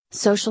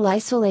Social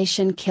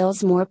isolation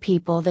kills more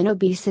people than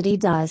obesity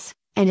does,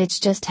 and it's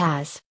just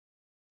as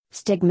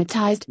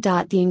stigmatized.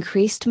 The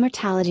increased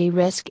mortality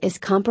risk is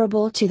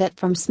comparable to that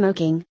from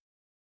smoking.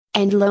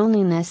 And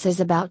loneliness is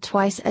about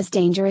twice as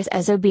dangerous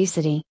as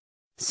obesity.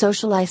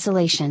 Social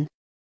isolation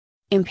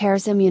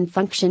impairs immune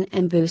function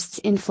and boosts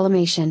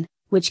inflammation,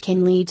 which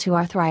can lead to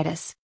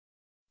arthritis,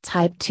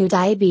 type 2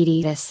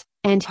 diabetes,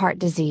 and heart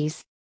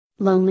disease.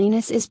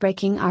 Loneliness is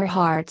breaking our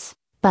hearts,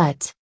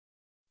 but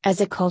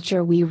as a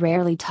culture we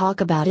rarely talk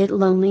about it.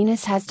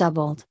 Loneliness has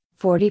doubled.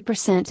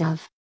 40%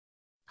 of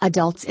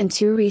adults in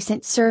 2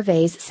 recent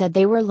surveys said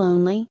they were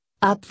lonely,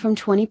 up from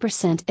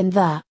 20% in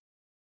the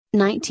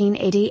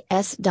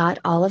 1980s.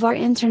 All of our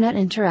internet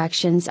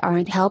interactions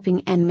aren't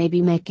helping and may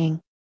be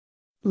making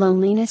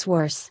loneliness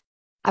worse.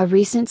 A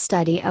recent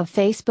study of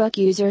Facebook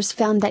users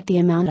found that the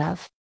amount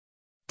of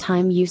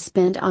time you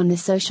spend on the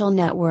social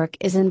network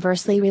is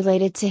inversely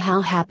related to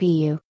how happy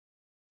you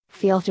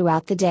feel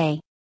throughout the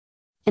day.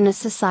 In a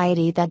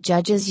society that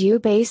judges you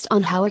based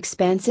on how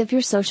expansive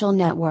your social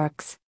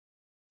networks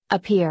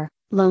appear,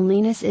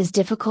 loneliness is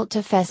difficult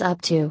to fess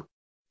up to.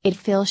 It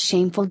feels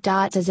shameful.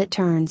 As it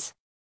turns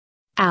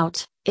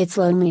out, it's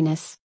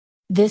loneliness.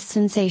 This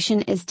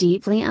sensation is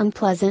deeply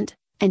unpleasant,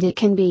 and it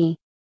can be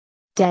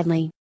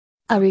deadly.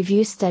 A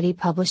review study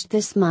published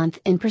this month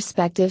in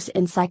Perspectives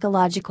in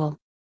Psychological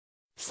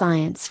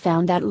Science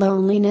found that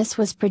loneliness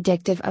was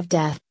predictive of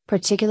death,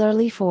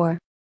 particularly for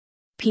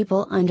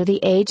people under the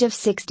age of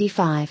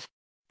 65.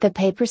 The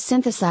paper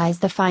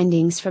synthesized the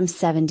findings from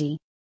 70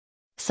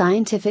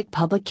 scientific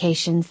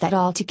publications that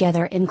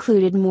altogether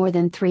included more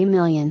than 3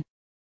 million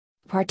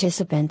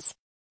participants.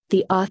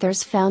 The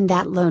authors found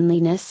that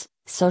loneliness,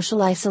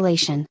 social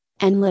isolation,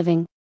 and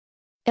living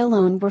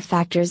alone were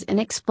factors in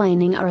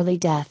explaining early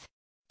death.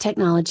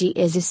 Technology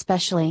is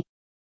especially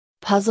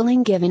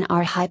puzzling given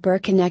our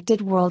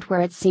hyper-connected world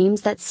where it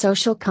seems that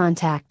social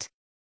contact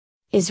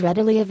is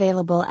readily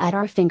available at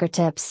our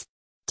fingertips.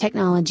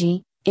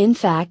 Technology, in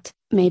fact,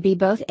 may be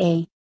both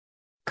a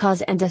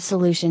cause and a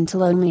solution to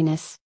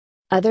loneliness.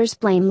 Others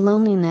blame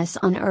loneliness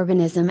on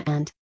urbanism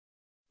and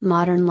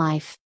modern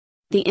life.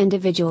 The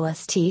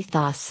individualist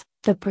ethos,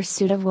 the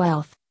pursuit of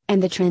wealth,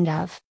 and the trend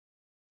of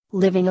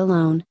living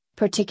alone,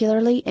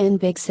 particularly in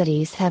big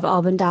cities, have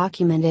all been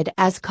documented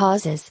as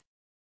causes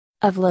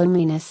of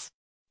loneliness.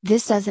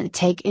 This doesn't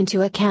take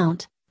into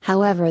account,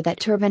 however, that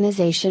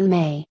urbanization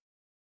may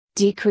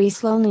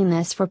decrease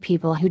loneliness for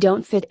people who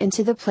don't fit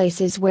into the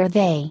places where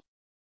they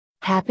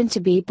happen to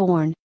be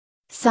born.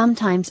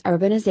 Sometimes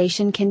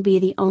urbanization can be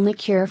the only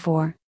cure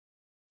for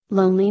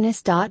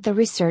loneliness. The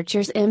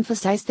researchers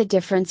emphasize the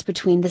difference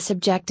between the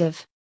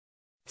subjective,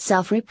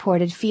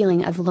 self-reported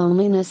feeling of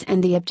loneliness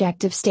and the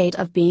objective state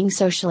of being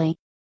socially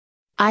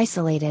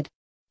isolated.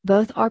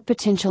 Both are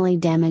potentially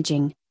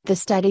damaging, the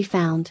study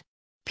found.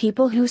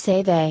 People who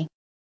say they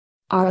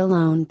are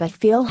alone but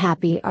feel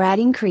happy are at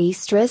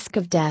increased risk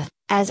of death,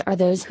 as are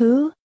those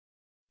who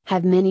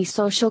have many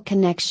social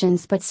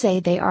connections but say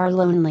they are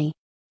lonely.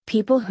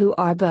 People who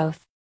are both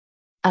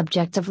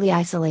objectively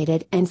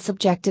isolated and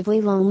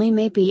subjectively lonely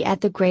may be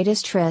at the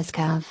greatest risk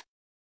of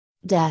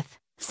death,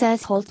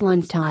 says Holt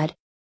Lundstad.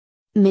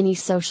 Many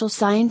social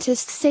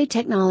scientists say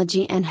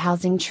technology and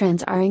housing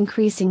trends are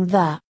increasing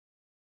the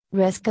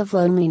risk of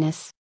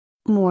loneliness.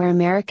 More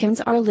Americans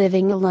are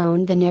living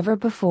alone than ever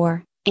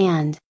before,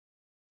 and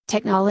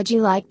technology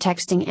like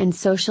texting and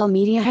social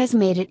media has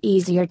made it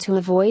easier to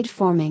avoid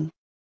forming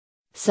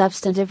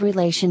substantive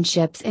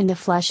relationships in the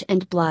flesh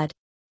and blood.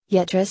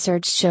 Yet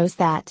research shows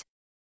that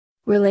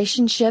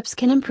relationships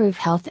can improve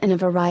health in a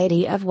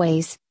variety of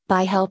ways,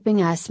 by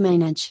helping us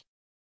manage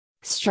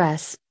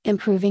stress,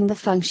 improving the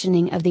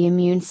functioning of the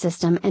immune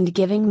system, and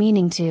giving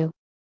meaning to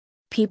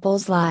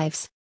people's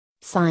lives.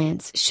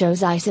 Science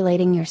shows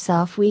isolating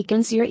yourself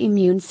weakens your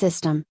immune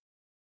system,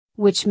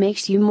 which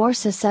makes you more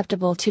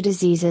susceptible to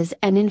diseases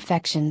and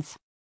infections.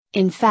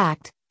 In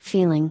fact,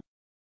 feeling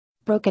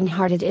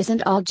brokenhearted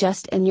isn't all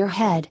just in your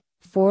head.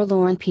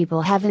 Forlorn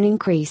people have an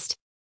increased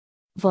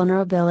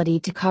vulnerability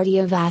to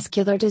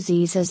cardiovascular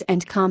diseases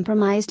and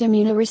compromised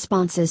immune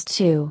responses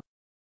to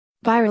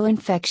viral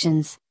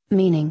infections,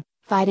 meaning,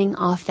 fighting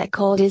off that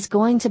cold is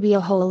going to be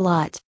a whole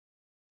lot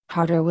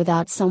harder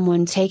without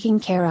someone taking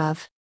care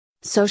of.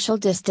 Social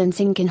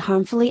distancing can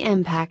harmfully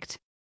impact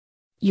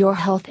your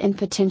health and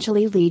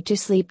potentially lead to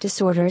sleep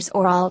disorders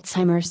or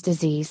Alzheimer's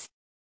disease.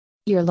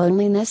 Your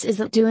loneliness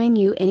isn't doing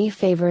you any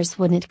favors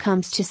when it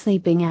comes to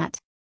sleeping at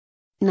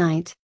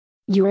night.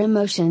 Your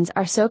emotions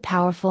are so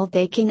powerful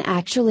they can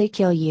actually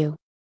kill you.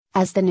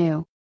 As the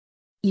New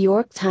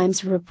York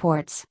Times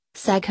reports,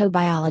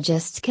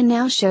 psychobiologists can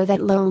now show that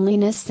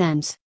loneliness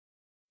sends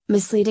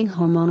misleading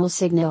hormonal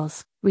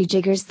signals,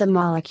 rejiggers the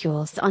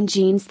molecules on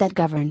genes that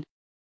govern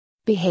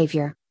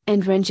behavior,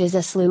 and wrenches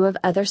a slew of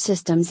other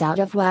systems out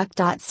of whack.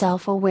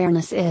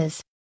 Self-awareness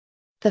is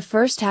the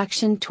first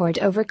action toward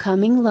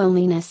overcoming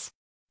loneliness.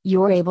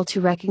 You're able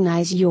to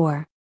recognize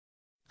your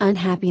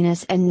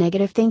unhappiness and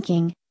negative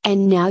thinking,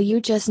 and now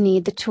you just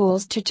need the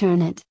tools to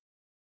turn it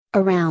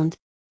around.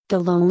 the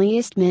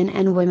loneliest men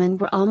and women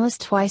were almost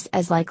twice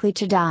as likely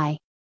to die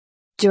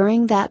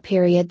during that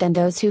period than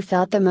those who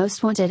felt the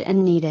most wanted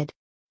and needed.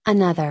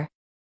 Another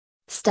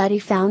study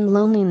found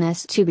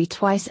loneliness to be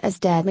twice as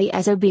deadly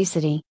as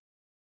obesity.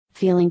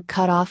 Feeling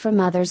cut off from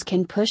others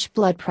can push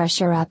blood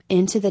pressure up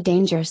into the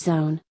danger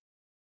zone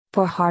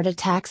for heart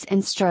attacks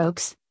and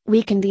strokes,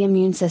 weaken the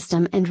immune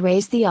system and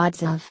raise the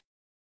odds of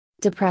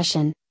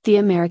depression. The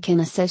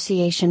American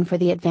Association for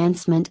the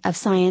Advancement of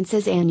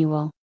Science's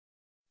annual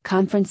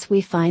conference,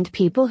 we find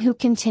people who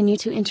continue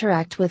to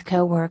interact with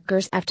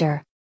coworkers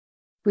after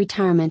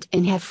retirement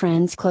and have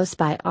friends close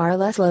by are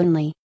less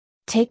lonely.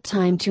 Take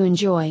time to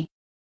enjoy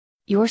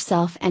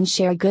yourself and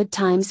share good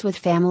times with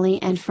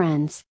family and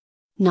friends.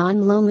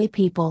 Non-lonely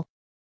people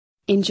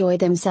enjoy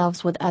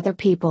themselves with other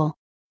people.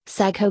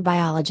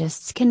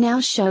 Psychobiologists can now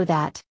show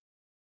that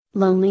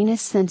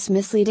loneliness sends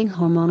misleading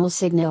hormonal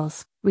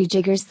signals,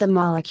 rejiggers the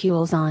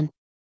molecules on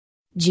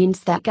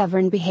genes that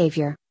govern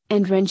behavior,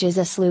 and wrenches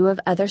a slew of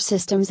other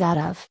systems out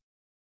of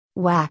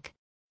whack.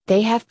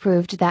 They have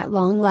proved that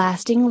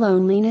long-lasting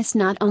loneliness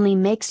not only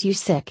makes you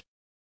sick,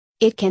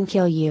 it can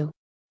kill you.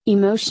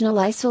 Emotional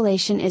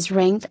isolation is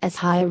ranked as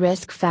high a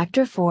risk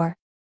factor for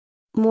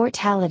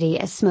mortality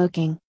as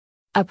smoking.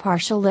 A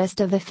partial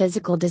list of the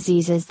physical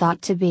diseases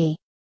thought to be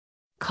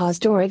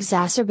caused or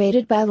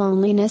exacerbated by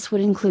loneliness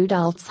would include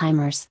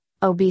Alzheimer's,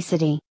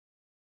 obesity,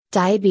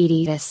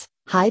 diabetes,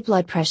 high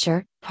blood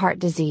pressure, heart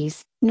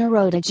disease,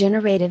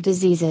 neurodegenerative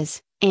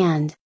diseases,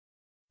 and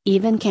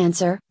even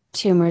cancer.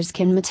 Tumors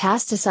can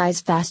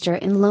metastasize faster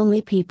in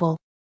lonely people.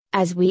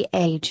 As we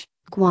age,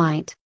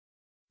 quite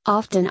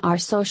often our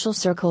social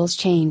circles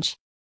change.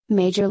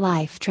 Major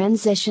life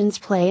transitions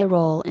play a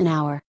role in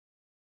our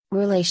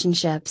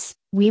relationships.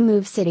 We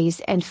move cities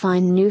and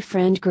find new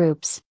friend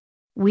groups.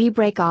 We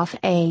break off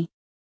a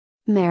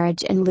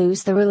marriage and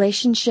lose the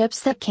relationships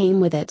that came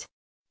with it.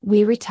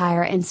 We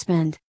retire and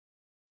spend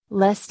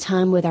less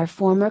time with our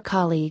former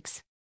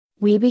colleagues.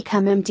 We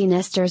become empty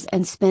nesters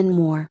and spend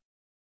more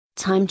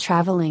time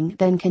traveling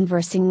than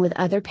conversing with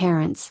other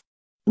parents.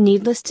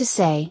 Needless to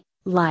say,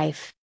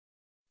 life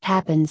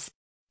happens.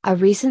 A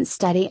recent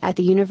study at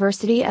the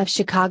University of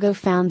Chicago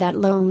found that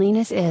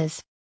loneliness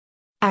is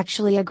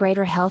actually a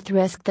greater health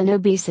risk than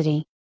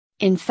obesity.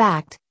 In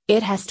fact,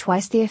 it has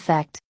twice the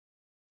effect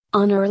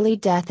on early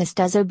death as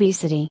does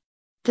obesity.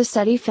 The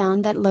study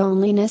found that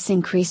loneliness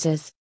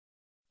increases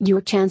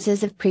your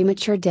chances of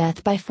premature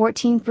death by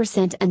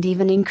 14% and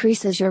even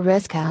increases your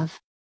risk of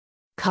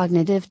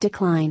cognitive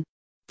decline.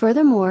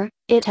 Furthermore,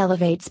 it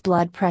elevates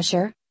blood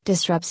pressure,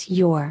 disrupts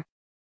your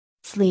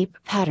sleep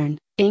pattern,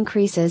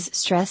 increases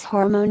stress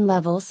hormone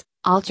levels,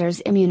 alters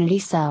immunity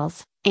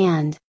cells,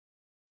 and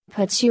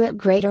puts you at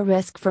greater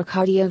risk for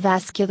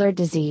cardiovascular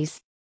disease.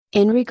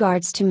 In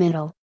regards to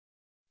mental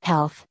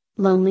health,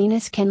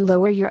 loneliness can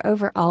lower your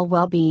overall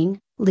well-being,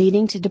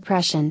 leading to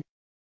depression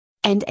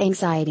and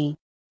anxiety.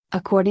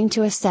 According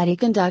to a study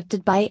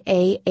conducted by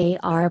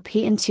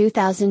AARP in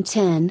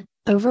 2010,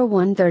 over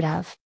one-third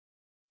of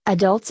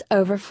adults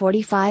over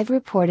 45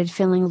 reported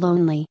feeling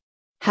lonely.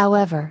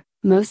 However,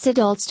 most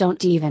adults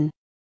don't even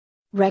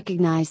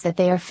recognize that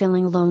they are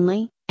feeling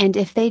lonely, and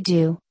if they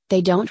do,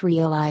 they don't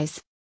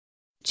realize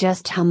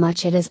just how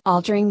much it is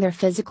altering their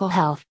physical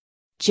health.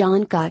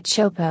 John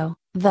Cacioppo,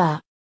 the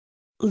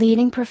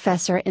leading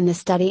professor in the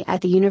study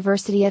at the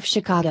University of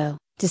Chicago,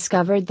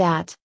 discovered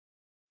that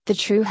the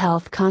true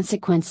health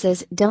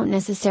consequences don't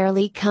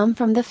necessarily come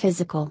from the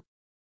physical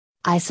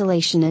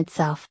isolation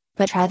itself,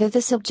 but rather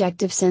the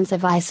subjective sense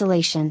of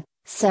isolation.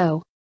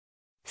 So,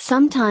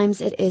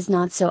 sometimes it is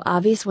not so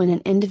obvious when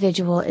an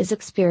individual is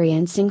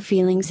experiencing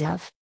feelings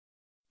of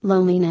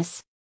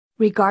loneliness.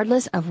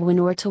 Regardless of when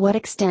or to what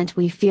extent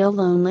we feel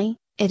lonely,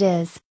 it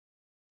is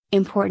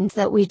important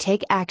that we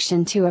take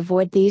action to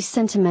avoid these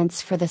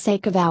sentiments for the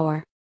sake of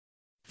our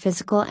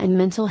physical and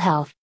mental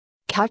health.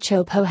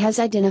 Cacioppo has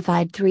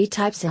identified 3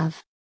 types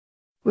of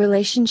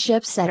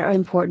relationships that are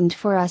important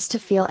for us to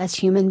feel as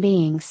human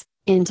beings: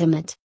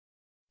 intimate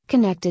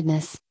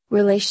connectedness,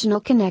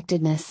 relational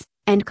connectedness,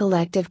 and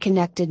collective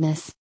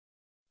connectedness.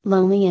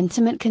 Lonely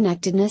intimate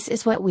connectedness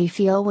is what we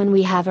feel when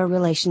we have a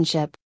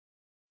relationship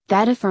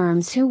that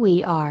affirms who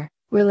we are.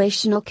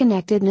 Relational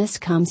connectedness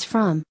comes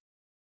from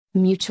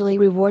mutually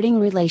rewarding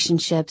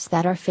relationships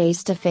that are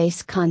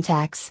face-to-face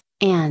contacts,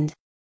 and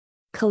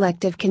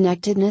collective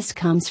connectedness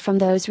comes from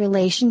those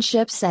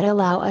relationships that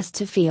allow us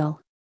to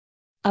feel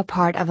a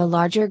part of a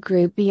larger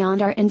group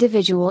beyond our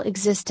individual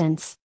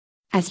existence.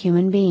 As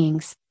human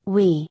beings,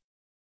 we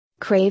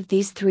crave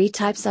these 3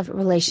 types of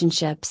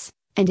relationships,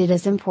 and it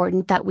is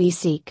important that we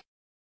seek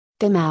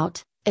them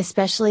out,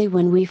 especially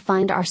when we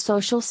find our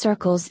social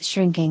circles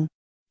shrinking.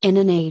 In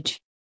an age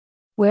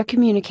where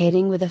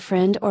communicating with a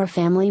friend or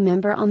family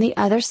member on the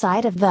other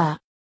side of the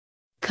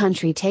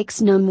country takes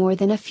no more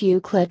than a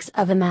few clicks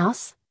of a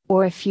mouse,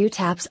 or a few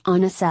taps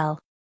on a cell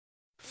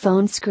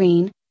phone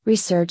screen,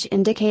 research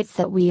indicates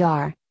that we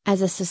are,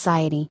 as a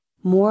society,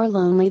 more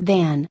lonely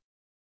than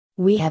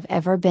we have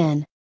ever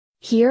been.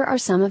 Here are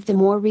some of the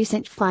more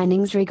recent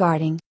findings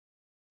regarding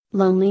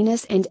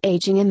Loneliness and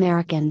aging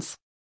Americans.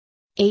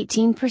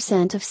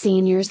 18% of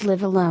seniors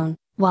live alone,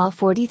 while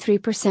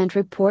 43%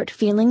 report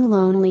feeling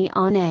lonely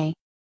on a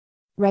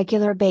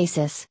regular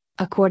basis,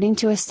 according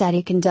to a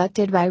study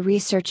conducted by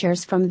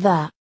researchers from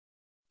the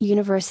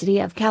University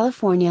of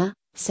California,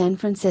 San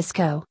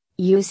Francisco,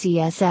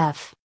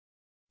 UCSF.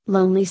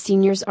 Lonely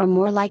seniors are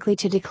more likely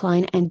to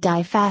decline and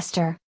die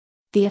faster.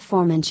 The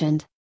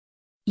aforementioned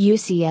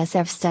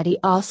UCSF study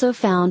also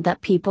found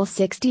that people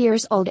 60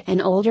 years old and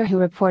older who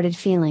reported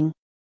feeling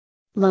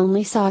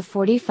lonely saw a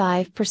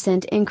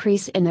 45%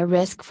 increase in the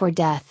risk for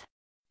death.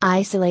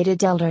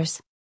 Isolated elders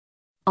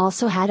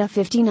also had a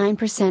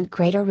 59%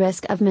 greater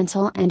risk of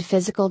mental and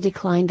physical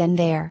decline than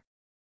their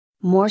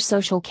more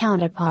social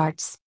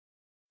counterparts.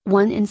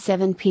 1 in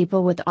 7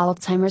 people with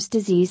Alzheimer's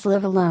disease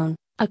live alone,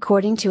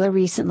 according to a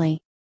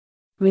recently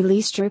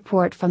released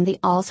report from the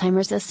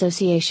Alzheimer's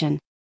Association.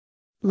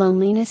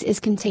 Loneliness is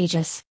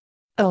contagious.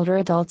 Older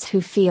adults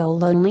who feel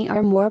lonely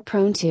are more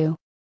prone to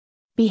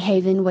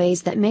behave in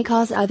ways that may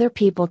cause other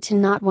people to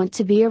not want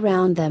to be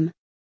around them.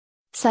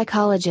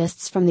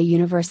 Psychologists from the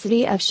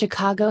University of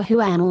Chicago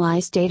who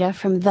analyzed data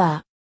from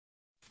the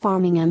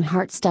Framingham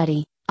Heart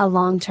Study, a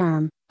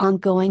long-term,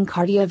 ongoing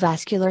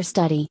cardiovascular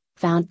study,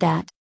 found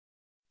that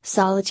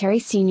solitary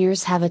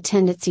seniors have a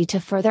tendency to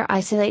further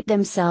isolate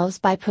themselves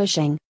by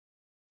pushing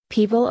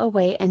people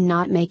away and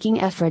not making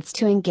efforts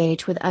to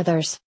engage with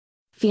others.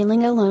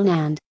 Feeling alone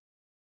and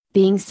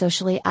being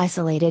socially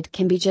isolated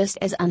can be just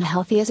as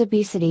unhealthy as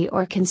obesity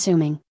or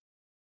consuming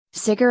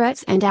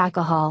cigarettes and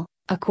alcohol,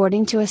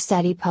 according to a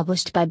study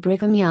published by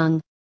Brigham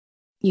Young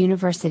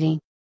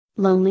University.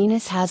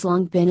 Loneliness has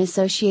long been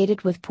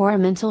associated with poor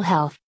mental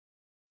health,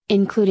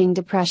 including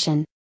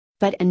depression.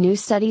 But a new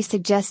study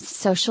suggests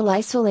social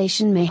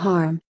isolation may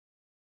harm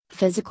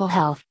physical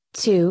health,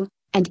 too,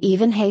 and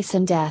even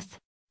hasten death.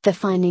 The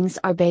findings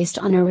are based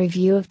on a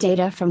review of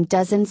data from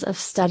dozens of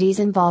studies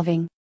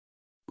involving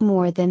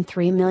more than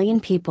 3 million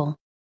people.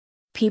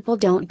 People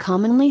don't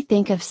commonly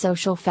think of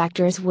social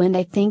factors when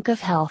they think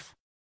of health,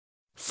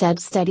 said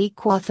study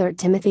co-author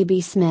Timothy B.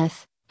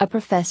 Smith, a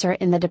professor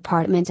in the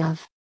Department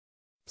of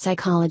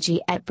Psychology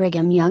at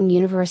Brigham Young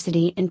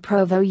University in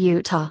Provo,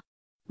 Utah.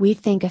 We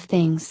think of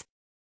things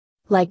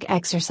like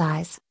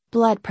exercise,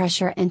 blood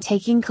pressure, and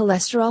taking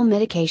cholesterol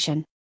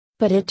medication.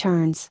 But it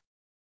turns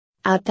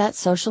out that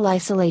social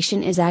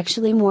isolation is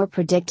actually more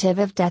predictive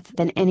of death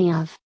than any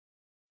of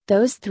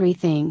those 3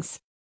 things.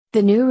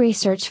 The new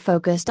research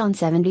focused on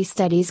 70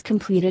 studies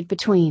completed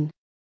between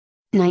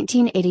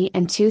 1980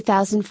 and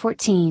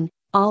 2014,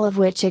 all of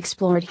which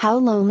explored how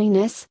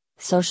loneliness,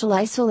 social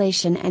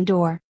isolation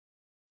and/or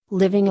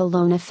living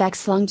alone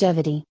affects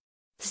longevity.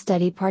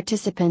 Study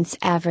participants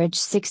averaged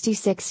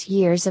 66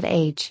 years of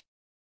age,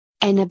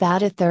 and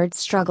about a third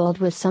struggled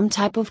with some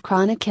type of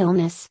chronic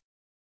illness.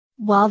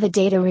 While the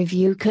data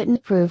review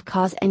couldn't prove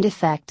cause and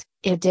effect,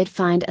 it did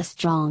find a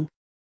strong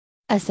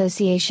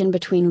association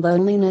between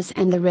loneliness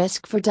and the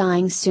risk for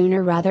dying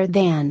sooner rather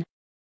than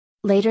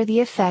later. The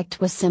effect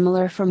was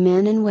similar for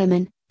men and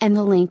women, and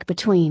the link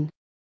between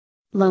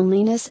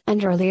loneliness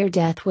and earlier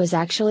death was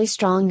actually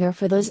stronger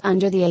for those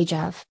under the age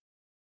of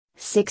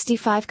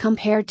 65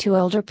 compared to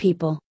older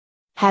people.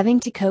 Having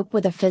to cope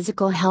with a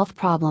physical health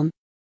problem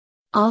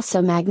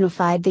also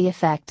magnified the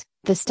effect,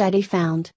 the study found.